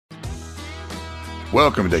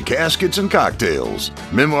Welcome to Caskets and Cocktails,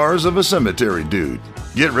 Memoirs of a Cemetery Dude.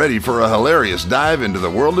 Get ready for a hilarious dive into the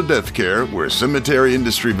world of death care where cemetery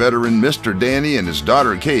industry veteran Mr. Danny and his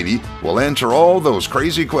daughter Katie will answer all those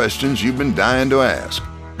crazy questions you've been dying to ask.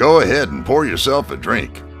 Go ahead and pour yourself a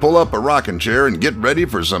drink, pull up a rocking chair, and get ready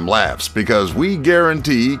for some laughs because we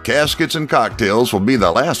guarantee Caskets and Cocktails will be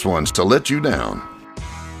the last ones to let you down.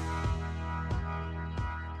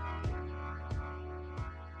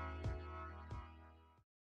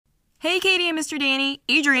 Hey, Katie and Mr. Danny,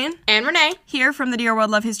 Adrian, and Renee, here from the Dear World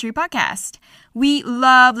Love History podcast. We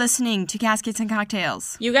love listening to Caskets and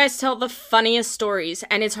Cocktails. You guys tell the funniest stories,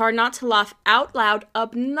 and it's hard not to laugh out loud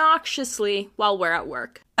obnoxiously while we're at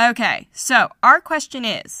work. Okay, so our question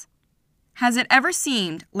is, has it ever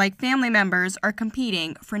seemed like family members are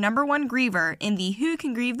competing for number one griever in the Who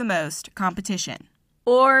Can Grieve the Most competition?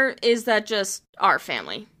 Or is that just our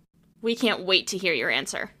family? We can't wait to hear your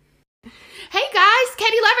answer. Hey guys,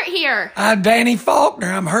 Katie Leverett here. I'm Danny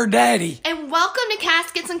Faulkner. I'm her daddy. And welcome to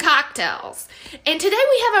Caskets and Cocktails. And today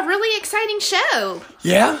we have a really exciting show.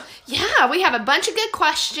 Yeah? Yeah, we have a bunch of good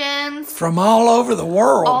questions. From all over the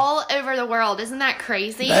world. All over the world. Isn't that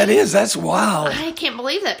crazy? That's wild. I can't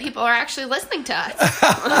believe that people are actually listening to us.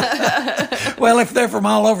 Well, if they're from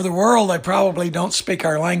all over the world, they probably don't speak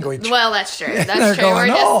our language. Well, that's true. That's They're true. going, We're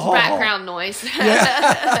just "Oh." background noise.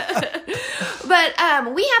 Yeah. But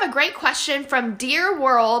we have a great question from Dear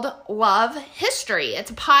World Love History. It's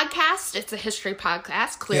a podcast. It's a history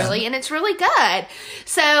podcast, clearly, and it's really good.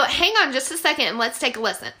 So hang on just a second and let's take a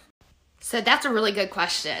listen. So that's a really good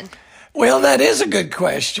question. Well, that is a good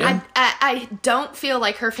question. I don't feel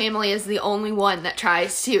like her family is the only one that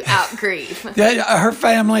tries to out-grieve. Her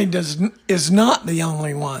family is not the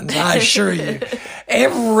only ones, I assure you.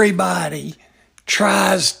 Everybody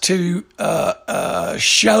tries to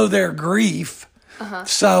show their grief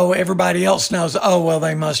so everybody else knows, oh, well,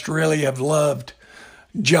 they must really have loved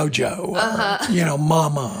JoJo or,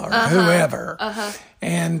 Mama or whoever.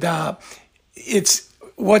 And it's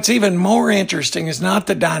what's even more interesting is not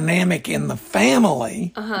the dynamic in the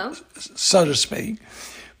family, so to speak,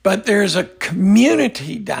 but there's a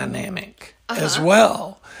community dynamic as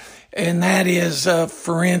well. And that is,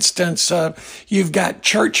 for instance, you've got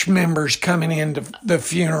church members coming into the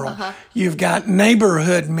funeral. You've got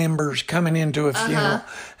neighborhood members coming into a funeral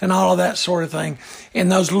and all of that sort of thing.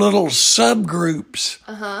 And those little subgroups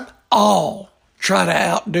all try to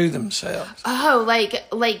outdo themselves. Oh,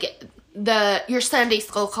 like your Sunday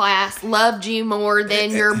school class loved you more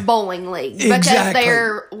than your bowling league because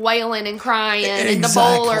they're wailing and crying and the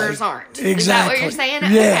bowlers aren't. Exactly. Is that what you're saying?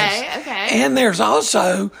 Yes. Okay. And there's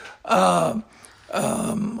also, I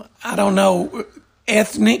don't know,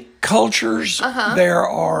 ethnic cultures. There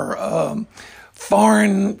are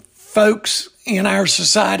foreign folks in our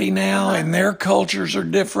society now, and their cultures are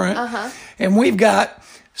different. And we've got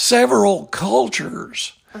several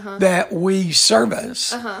cultures that we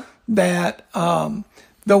service that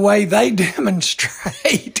the way they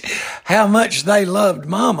demonstrate how much they loved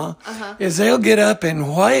Mama is they'll get up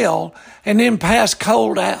and wail and then pass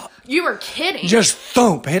cold out. You were kidding. Just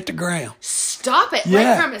thump, hit the ground. Stop it.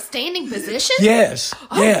 Yeah. Like from a standing position? Yes.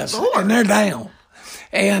 Oh, yes. Lord. And they're down.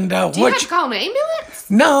 And Do you have to call an ambulance?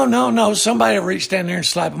 No. Somebody will reach down there and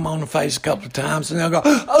slap them on the face a couple of times, and they'll go,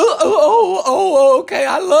 okay,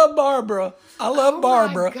 I love Barbara.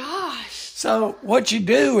 Barbara. Oh, my gosh. So what you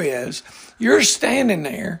do is you're standing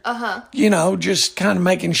there, just kind of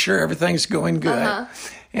making sure everything's going good.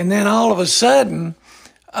 And then all of a sudden,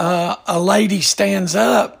 a lady stands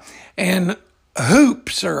up and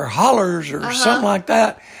hoops or hollers or something like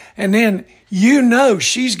that. And then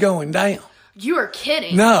she's going down. You are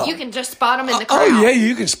kidding. No. You can just spot them in the crowd. Oh, yeah,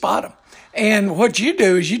 you can spot them. And what you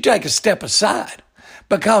do is you take a step aside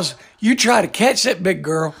because you try to catch that big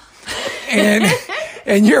girl and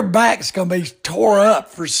your back's going to be tore up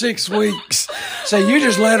for 6 weeks. So you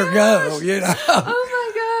just let her go, Oh,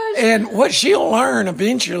 my gosh. And what she'll learn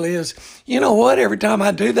eventually is, you know what, every time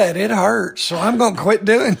I do that, it hurts. So I'm going to quit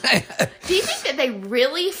doing that. Do you think that they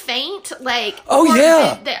really faint? Oh,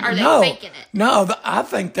 yeah. Are they faking it? No, I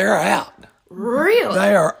think they're out. Really?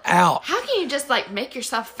 They are out. How can you just make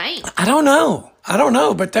yourself faint? I don't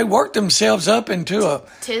know, but they work themselves up into a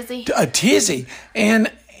tizzy,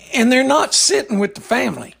 and they're not sitting with the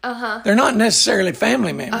family. They're not necessarily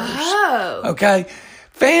family members. Oh. Okay?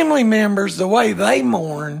 Family members, the way they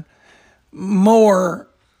mourn more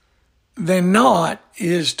than not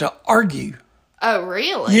is to argue. Oh,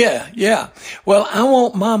 really? Yeah. Well, I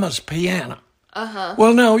want Mama's piano.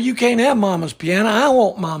 Well, no, you can't have Mama's piano. I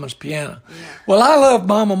want Mama's piano. Yeah. Well, I love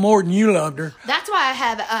Mama more than you loved her. That's why I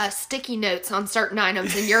have sticky notes on certain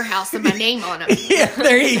items in your house and my name on them. Yeah,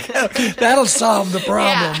 there you go. That'll solve the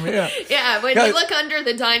problem. Yeah. When you look under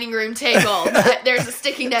the dining room table, there's a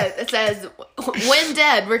sticky note that says, "When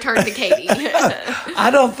dead, return to Katie."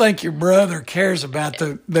 I don't think your brother cares about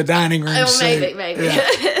the dining room suit. Maybe. Yeah.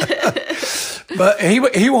 But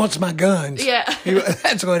he wants my guns. Yeah.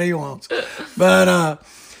 That's what he wants. But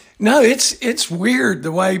no, it's weird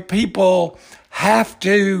the way people have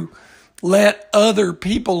to let other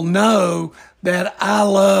people know that I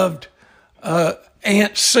loved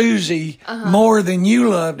Aunt Susie more than you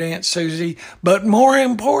loved Aunt Susie. But more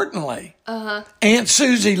importantly, Aunt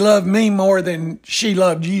Susie loved me more than she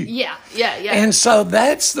loved you. Yeah. And so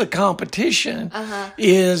that's the competition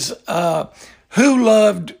is who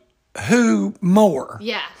loved who more.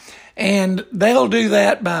 Yeah. And they'll do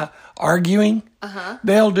that by arguing.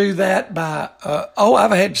 They'll do that by,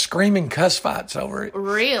 I've had screaming cuss fights over it.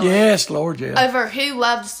 Really? Yes, Lord, yeah. Over who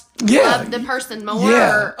loved the person more?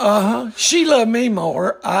 Yeah, She loved me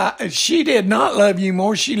more. She did not love you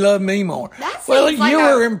more. She loved me more. Well, you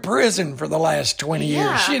were in prison for the last 20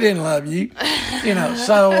 years. She didn't love you.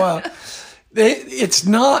 So it's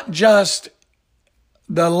not just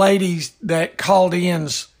the ladies that called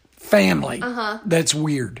in's family that's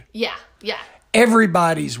weird. Yeah.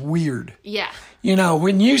 Everybody's weird. Yeah.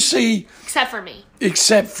 When you see... Except for me.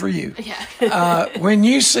 Except for you. Yeah. When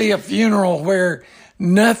you see a funeral where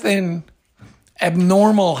nothing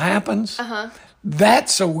abnormal happens,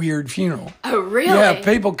 that's a weird funeral. Oh, really? Yeah,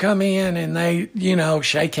 people come in and they,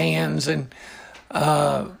 shake hands and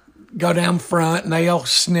go down front and they all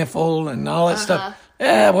sniffle and all that stuff.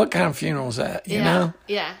 Yeah, what kind of funeral is that? You know?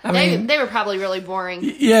 Yeah. I mean, they were probably really boring.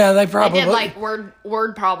 Yeah, they probably had like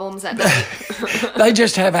word problems at night. They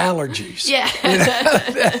just have allergies. Yeah.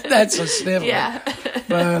 That's a sniffle. Yeah.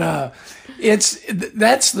 But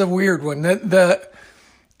that's the weird one.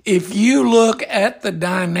 If you look at the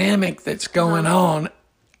dynamic that's going on,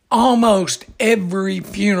 almost every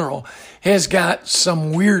funeral has got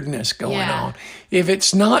some weirdness going on. If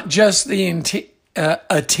it's not just the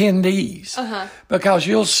attendees, because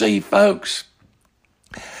you'll see folks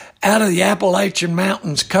out of the Appalachian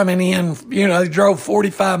Mountains coming in, they drove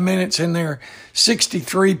 45 minutes in their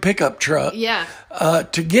 63 pickup truck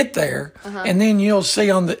to get there. And then you'll see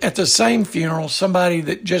at the same funeral somebody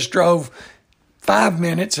that just drove 5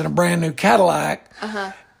 minutes in a brand new Cadillac.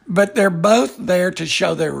 But they're both there to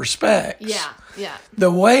show their respects. Yeah.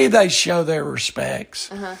 The way they show their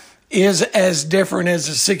respects is as different as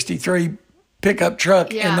a 63 pickup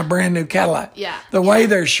truck and the brand new Cadillac. Yeah. The way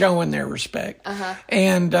they're showing their respect.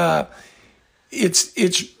 And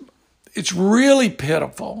it's really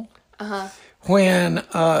pitiful when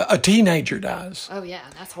a teenager dies. Oh yeah,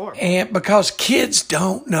 that's horrible. And because kids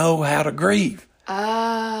don't know how to grieve.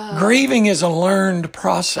 Grieving is a learned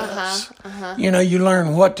process. You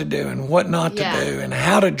learn what to do and what not to do and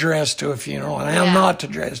how to dress to a funeral and how not to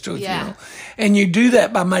dress to a funeral. And you do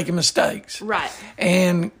that by making mistakes. Right.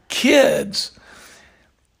 And kids,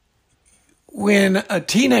 when a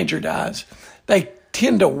teenager dies, they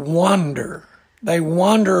tend to wander. They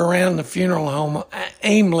wander around the funeral home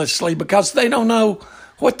aimlessly because they don't know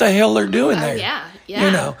what the hell they're doing there.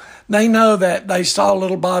 Yeah. They know that they saw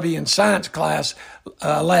little Bobby in science class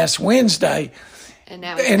last Wednesday, and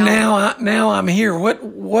now I'm here.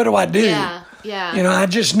 What do I do? Yeah. I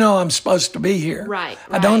just know I'm supposed to be here. Right.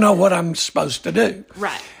 I don't know what I'm supposed to do.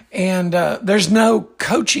 Right. And there's no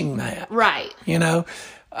coaching that. Right.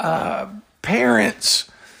 Parents,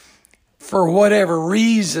 for whatever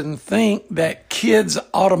reason, think that kids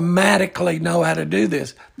automatically know how to do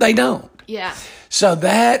this. They don't. Yeah. So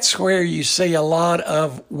that's where you see a lot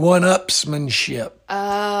of one-upsmanship.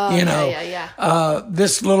 Oh,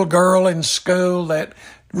 this little girl in school that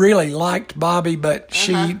really liked Bobby, but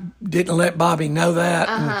she didn't let Bobby know that.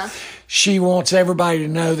 And she wants everybody to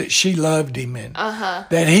know that she loved him and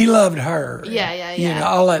that he loved her. Yeah.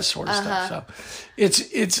 All that sort of stuff. So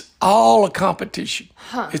it's all a competition.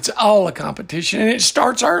 It's all a competition, and it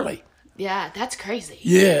starts early. Yeah, that's crazy.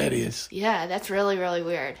 Yeah, it is. Yeah, that's really, really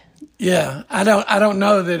weird. Yeah, I don't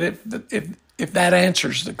know that if that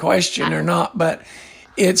answers the question or not, but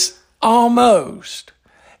it's almost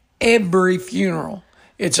every funeral.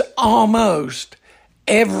 It's almost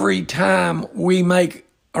every time we make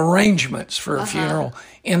arrangements for a funeral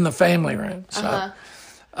in the family room. So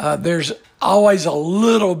there's always a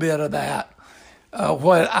little bit of that,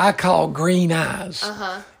 what I call green eyes.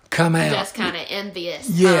 come out. Just kind of envious.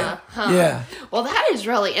 Yeah. Yeah. Well, that is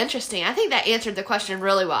really interesting. I think that answered the question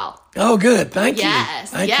really well. Oh, good. Thank you.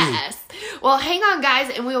 Thank you. Well, hang on,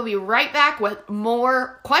 guys, and we will be right back with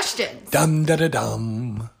more questions. Dum da da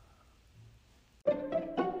dum.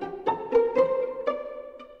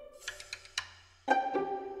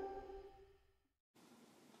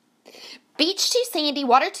 Beach Too Sandy,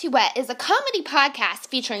 Water Too Wet is a comedy podcast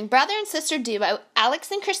featuring brother and sister duo Alex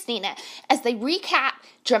and Christina as they recap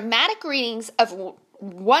dramatic readings of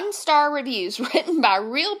one-star reviews written by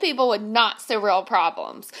real people with not-so-real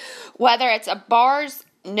problems. Whether it's a bar's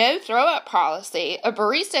no throw-up policy, a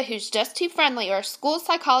barista who's just too friendly, or a school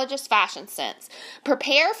psychologist's fashion sense,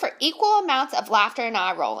 prepare for equal amounts of laughter and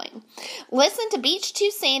eye-rolling. Listen to Beach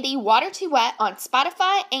Too Sandy, Water Too Wet on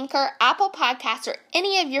Spotify, Anchor, Apple Podcasts, or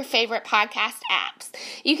any of your favorite podcast apps.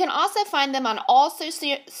 You can also find them on all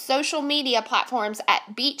social media platforms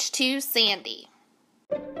at Beach Too Sandy.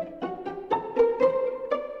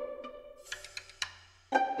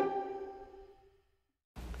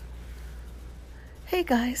 Hey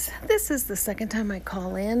guys, this is the second time I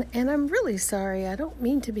call in, and I'm really sorry. I don't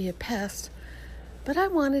mean to be a pest, but I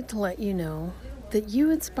wanted to let you know that you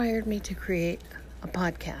inspired me to create a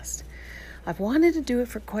podcast. I've wanted to do it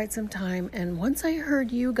for quite some time, and once I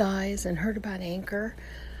heard you guys and heard about Anchor,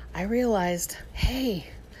 I realized, hey,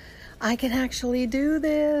 I can actually do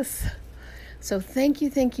this. So thank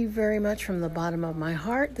you very much from the bottom of my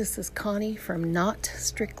heart. This is Connie from Not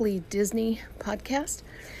Strictly Disney Podcast.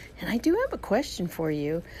 And I do have a question for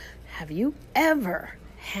you. Have you ever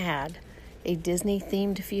had a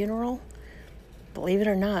Disney-themed funeral? Believe it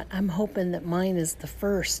or not, I'm hoping that mine is the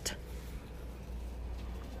first.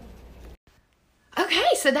 Okay,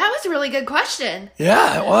 so that was a really good question.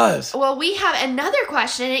 Yeah, it was. Well, we have another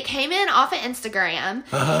question. It came in off of Instagram.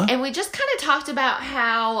 And we just kind of talked about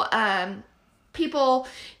how people,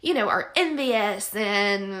 are envious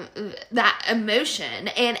and that emotion.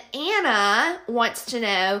 And Anna wants to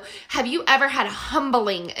know, have you ever had a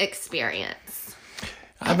humbling experience?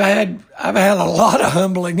 I've had a lot of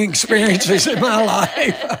humbling experiences in my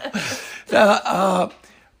life.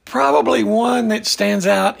 Probably one that stands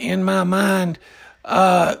out in my mind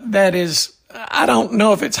that is, I don't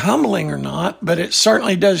know if it's humbling or not, but it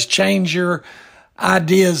certainly does change your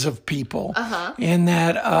ideas of people. In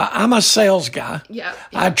that I'm a sales guy.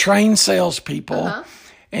 I train salespeople.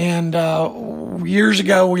 And years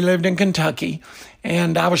ago we lived in Kentucky,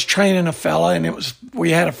 and I was training a fella, and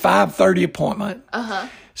we had a 5:30 appointment.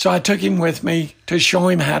 So I took him with me to show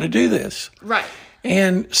him how to do this. Right.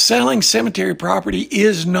 And selling cemetery property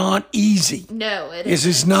is not easy. No, it isn't.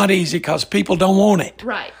 It's not easy because people don't want it.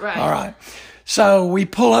 Right. All right. So we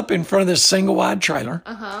pull up in front of this single-wide trailer,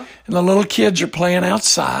 and the little kids are playing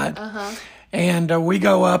outside, and we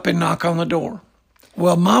go up and knock on the door.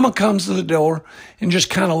 Well, Mama comes to the door and just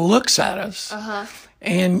kind of looks at us,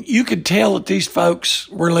 and you could tell that these folks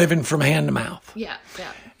were living from hand to mouth. Yeah.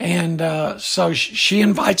 And so she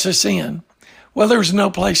invites us in. Well, there was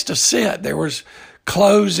no place to sit. There was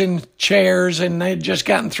clothes and chairs, and they'd just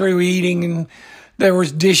gotten through eating, and there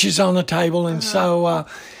was dishes on the table, and so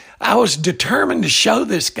I was determined to show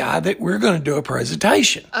this guy that we're going to do a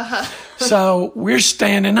presentation. So we're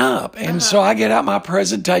standing up. And so I get out my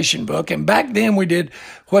presentation book. And back then we did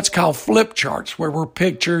what's called flip charts, where we're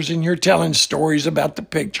pictures and you're telling stories about the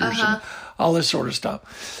pictures and all this sort of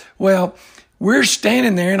stuff. Well, we're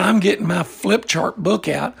standing there and I'm getting my flip chart book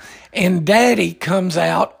out. And Daddy comes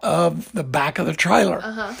out of the back of the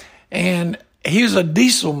trailer. And he was a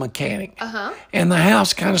diesel mechanic. And the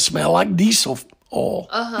house kind of smelled like diesel oil,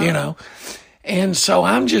 And so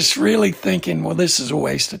I'm just really thinking, well, this is a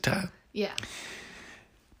waste of time. Yeah.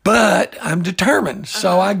 But I'm determined.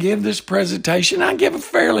 So I give this presentation. I give a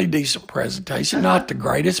fairly decent presentation. Not the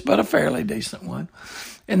greatest, but a fairly decent one.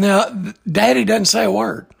 And now Daddy doesn't say a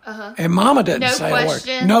word. And Mama doesn't say a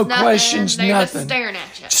word. No questions, They're nothing. Just staring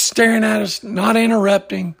at you. Staring at us, not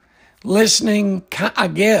interrupting, listening, I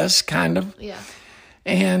guess, kind of. Yeah.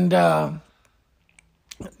 And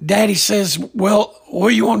Daddy says, well, what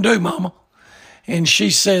do you want to do, Mama? And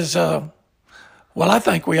she says, well, I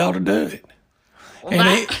think we ought to do it. Well,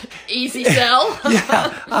 and easy sell.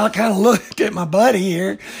 Yeah. I kind of looked at my buddy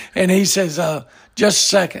here, and he says, just a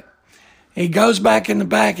second. He goes back in the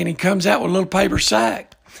back, and he comes out with a little paper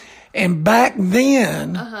sack. And back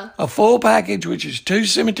then, a full package, which is 2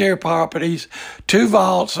 cemetery properties, 2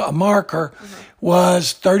 vaults, a marker,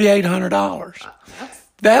 was $3,800.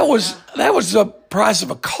 That was the price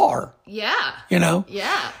of a car. Yeah.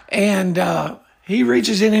 Yeah. And he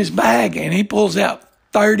reaches in his bag and he pulls out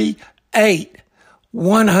 38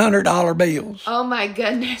 $100 bills Oh my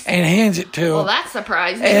goodness. and hands it to him. Well, that's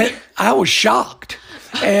surprising. And I was shocked.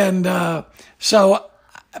 And so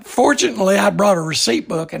fortunately, I brought a receipt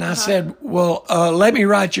book, and I said, well, let me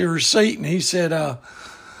write you a receipt. And he said,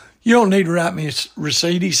 you don't need to write me a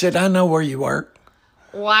receipt. He said, I know where you work.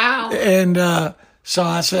 Wow. And so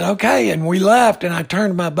I said, okay. And we left, and I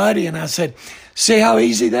turned to my buddy, and I said, see how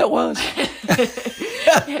easy that was?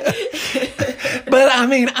 But, I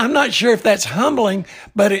mean, I'm not sure if that's humbling,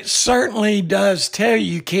 but it certainly does tell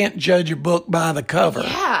you can't judge a book by the cover.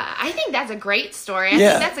 Yeah, I think that's a great story. I Yeah.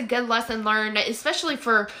 think that's a good lesson learned, especially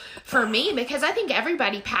for me, because I think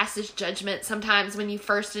everybody passes judgment sometimes when you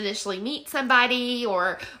first initially meet somebody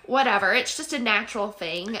or whatever. It's just a natural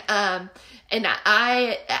thing. And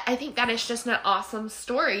I think that is just an awesome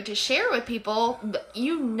story to share with people.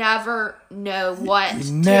 You never know what You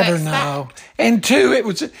to never expect. know. And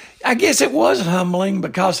two, I guess it was humbling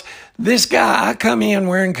because this guy, I come in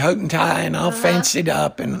wearing coat and tie and all fancied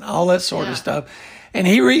up and all that sort of stuff. And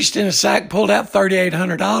he reached in a sack, pulled out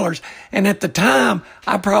 $3,800. And at the time,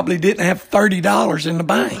 I probably didn't have $30 in the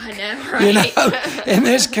bank. I know, right? You know? And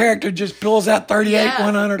this character just pulls out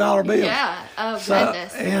 $100 bills. Yeah. Oh, So,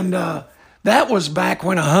 goodness. and that was back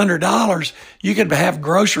when $100, you could have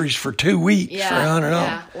groceries for 2 weeks for $100.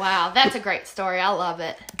 Yeah. Wow. That's a great story. I love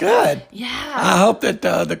it. Good. Yeah. I hope that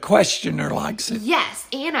the questioner likes it. Yes,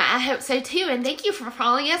 Anna, I hope so too. And thank you for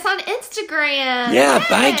following us on Instagram. Yeah, Yay.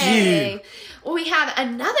 thank you. Well, we have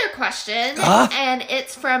another question, Uh-huh. and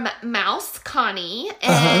it's from Mouse Connie,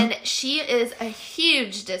 and she is a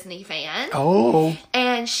huge Disney fan. Oh,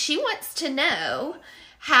 And she wants to know,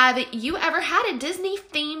 have you ever had a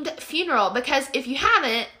Disney-themed funeral? Because if you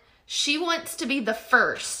haven't, she wants to be the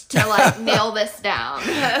first to, like, nail this down.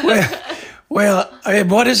 well,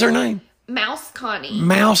 what is her name? Mouse Connie.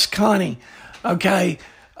 Mouse Connie. Okay.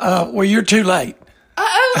 Well, you're too late.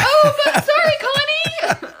 But sorry, Connie.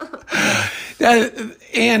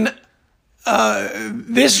 And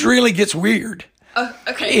this really gets weird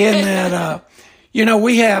Okay. in that,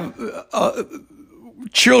 we have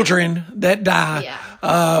children that die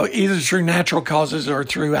either through natural causes or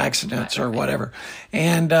through accidents or whatever.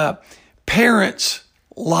 And parents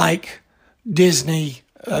like Disney.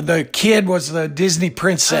 The kid was the Disney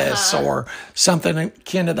princess or something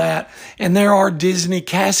akin to that. And there are Disney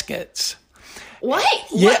caskets. What?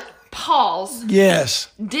 Yeah. What? Pause. Yes.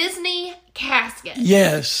 Disney casket.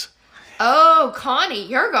 Yes. Oh, Connie,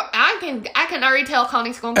 I can already tell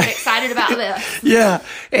Connie's going to get excited about this. Yeah.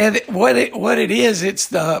 And what it is,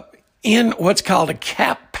 it's what's called a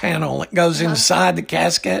cap panel that goes inside the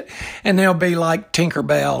casket, and there'll be like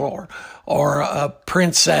Tinkerbell or a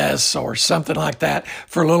princess or something like that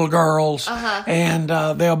for little girls. And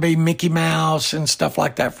there'll be Mickey Mouse and stuff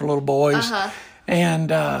like that for little boys.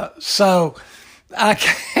 And so I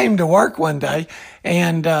came to work one day,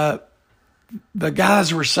 and the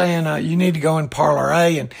guys were saying, you need to go in Parlor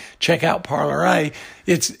A and check out Parlor A.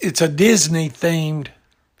 It's a Disney-themed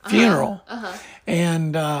funeral.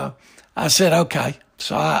 And I said, okay.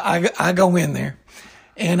 So I go in there,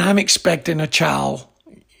 and I'm expecting a child,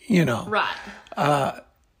 Right.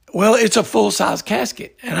 Well, it's a full-size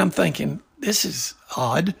casket, and I'm thinking, this is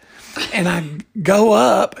odd. And I go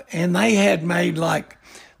up, and they had those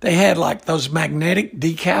magnetic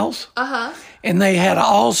decals. And they had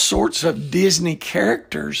all sorts of Disney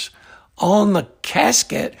characters on the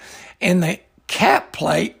casket, and the cap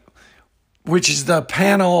plate, which is the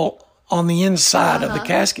panel on the inside of the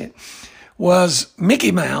casket, was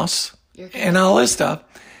Mickey Mouse and all this stuff.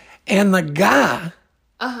 And the guy,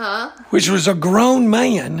 which was a grown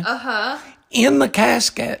man, in the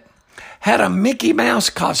casket, had a Mickey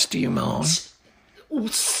Mouse costume on.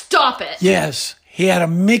 Stop it. Yes, he had a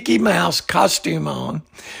Mickey Mouse costume on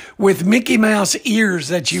with Mickey Mouse ears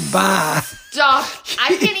that you buy. Stop.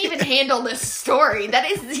 I can't even handle this story. That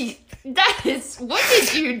is, what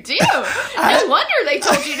did you do? No wonder they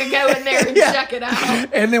told you to go in there and check it out.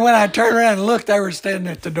 And then when I turned around and looked, they were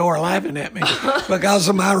standing at the door laughing at me because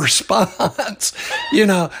of my response.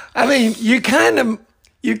 I mean, you kind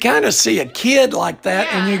of see a kid like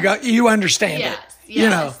that and you understand it.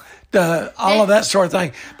 Yes. All of that sort of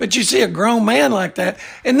thing. But you see a grown man like that,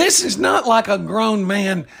 and this is not like a grown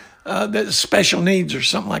man that's special needs or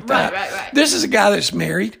something like that. Right. This is a guy that's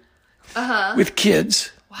married with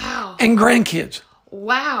kids. Wow. And grandkids.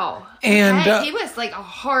 Wow. And he was like a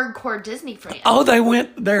hardcore Disney fan. Oh, they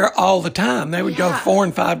went there all the time. They would go 4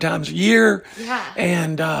 and 5 times a year. Yeah.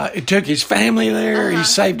 And it took his family there. He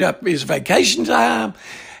saved up his vacation time.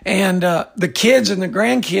 And the kids and the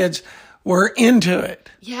grandkids were into it.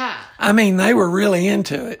 Yeah. I mean, they were really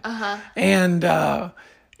into it. And,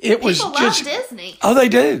 it was People just love Disney. Oh, they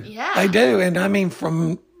do. Yeah. They do. And I mean,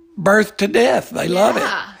 from birth to death, they love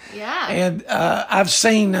it. Yeah. And I've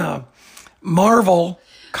seen Marvel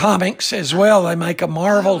comics as well. They make a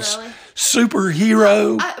Marvel really?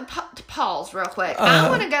 superhero. Pause real quick. I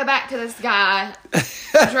want to go back to this guy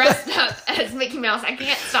dressed up as Mickey Mouse. I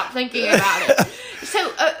can't stop thinking about it.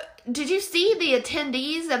 So, did you see the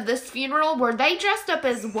attendees of this funeral? Were they dressed up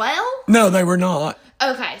as well? No, they were not.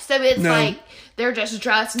 Okay, so it's like they're just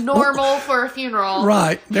dressed normal for a funeral.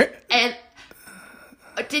 Right. And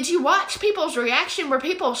did you watch people's reaction? Were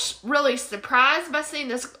people really surprised by seeing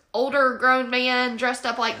this older grown man dressed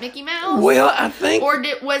up like Mickey Mouse? Well, I think... Or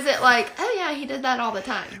was it like, oh yeah, he did that all the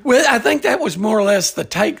time? Well, I think that was more or less the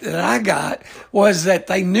take that I got, was that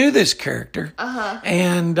they knew this character.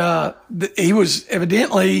 And he was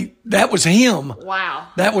evidently, that was him. Wow.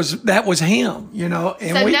 That was him, you know.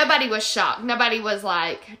 And so nobody was shocked. Nobody was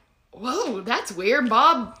like, whoa, that's weird,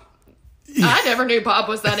 Bob. I never knew Bob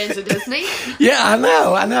was that into Disney. Yeah, I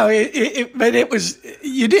know. But it was,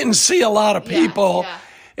 you didn't see a lot of people. Yeah.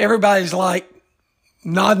 Everybody's like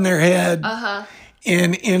nodding their head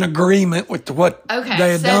in agreement with what they had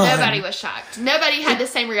done. So nobody was shocked. Nobody had the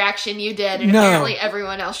same reaction you did, and apparently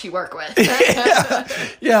everyone else you work with.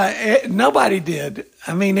 Nobody did.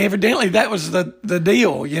 I mean, evidently that was the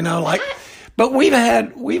deal, you know, like, but we've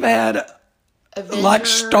had Avenger, like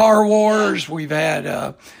Star Wars, we've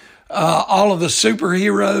had, all of the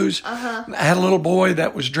superheroes. I had a little boy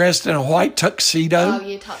that was dressed in a white tuxedo. Oh,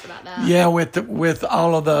 you talked about that. Yeah, with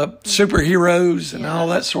all of the superheroes and all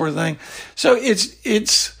that sort of thing. So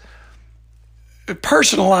it's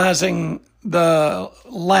personalizing the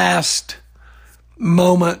last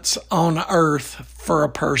moments on Earth for a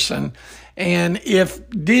person. And if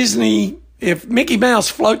Mickey Mouse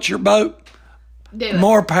floats your boat,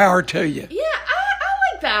 more power to you. Yeah,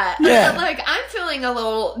 I like that. Yeah. Like, I'm feeling a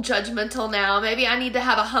little judgmental now. Maybe I need to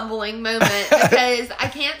have a humbling moment because I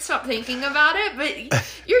can't stop thinking about it. But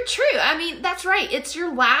you're true. I mean, that's right. It's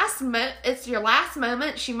your last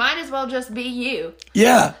moment. She might as well just be you.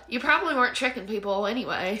 Yeah. You probably weren't tricking people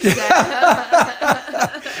anyway. So.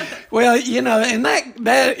 Well, you know, and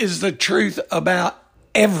that is the truth about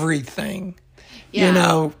everything. Yeah. You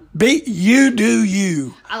know, you do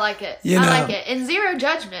you. I like it. You know. I like it. And zero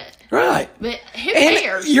judgment. Right. But who And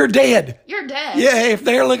cares? you're dead. You're dead. Yeah, if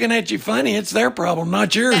they're looking at you funny, it's their problem,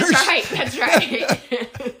 not yours. That's right.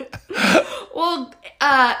 Well,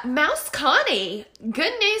 Mouse Connie,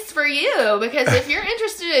 good news for you, because if you're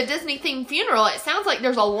interested in a Disney-themed funeral, it sounds like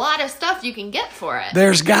there's a lot of stuff you can get for it.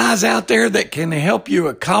 There's guys out there that can help you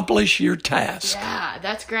accomplish your task. Yeah,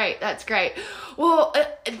 that's great. That's great. Well,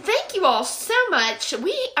 thank you all so much.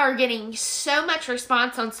 We are getting so much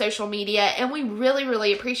response on social media, and we really,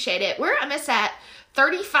 really appreciate it. We're almost at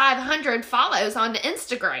 3,500 follows on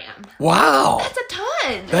Instagram. Wow. That's a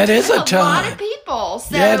ton. That is a ton. A lot of people.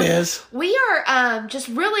 So yeah, it is. We are just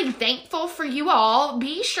really thankful for you all.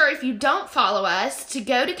 Be sure, if you don't follow us, to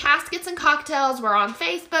go to Caskets and Cocktails. We're on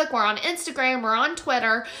Facebook. We're on Instagram. We're on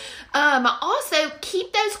Twitter. Also,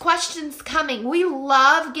 keep those questions coming. We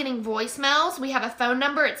love getting voicemails. We have a phone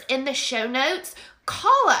number. It's in the show notes.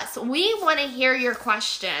 Call us. We want to hear your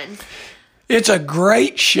questions. It's a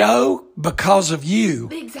great show because of you.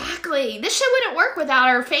 Exactly. This show wouldn't work without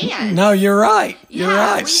our fans. No, you're right. You're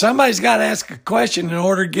Yeah, right. Somebody's got to ask a question in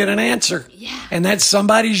order to get an answer. Yeah. And that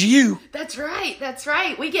somebody's you. That's right. That's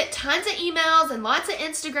right. We get tons of emails and lots of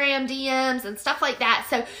Instagram DMs and stuff like that.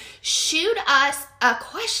 So shoot us a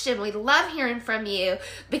question. We love hearing from you,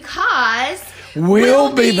 because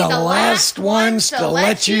we'll be the last ones to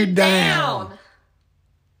let you down.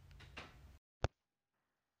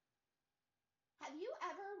 Have you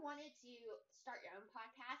ever wanted to start your own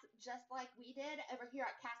podcast just like we did over here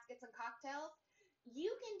at Caskets and Cocktails?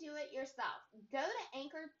 You can do it yourself. Go to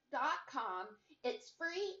anchor.com. It's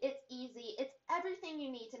free. It's easy. It's everything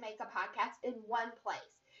you need to make a podcast in one place.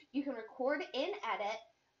 You can record and edit.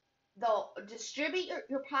 They'll distribute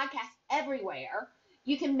your podcast everywhere.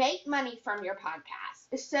 You can make money from your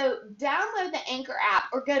podcast. So download the Anchor app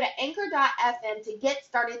or go to anchor.fm to get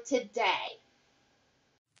started today.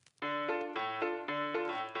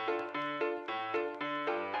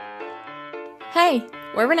 Hey,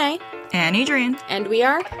 we're Renee, And Adrian, and we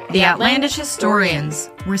are the Outlandish Historians.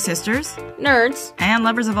 We're sisters nerds, and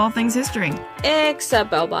lovers of all things history.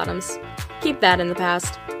 except bell bottoms. Keep that in the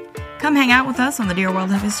past. Come hang out with us on the Dear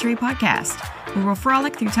World of History podcast, where we'll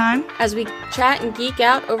frolic through time. As we chat and geek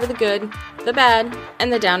out over the good, the bad,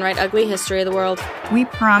 and the downright ugly history of the world. We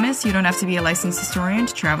promise you don't have to be a licensed historian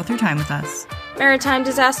to travel through time with us. Maritime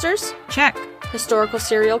disasters, Check. historical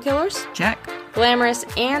serial killers, Check. Glamorous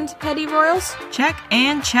and petty royals? Check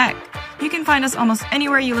and check. You can find us almost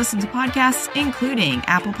anywhere you listen to podcasts, including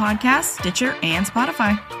Apple Podcasts, Stitcher, and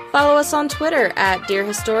Spotify. Follow us on Twitter at Dear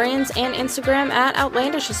Historians and Instagram at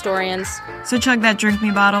Outlandish Historians. So chug that drink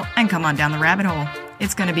me bottle and come on down the rabbit hole.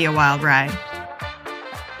 It's going to be a wild ride.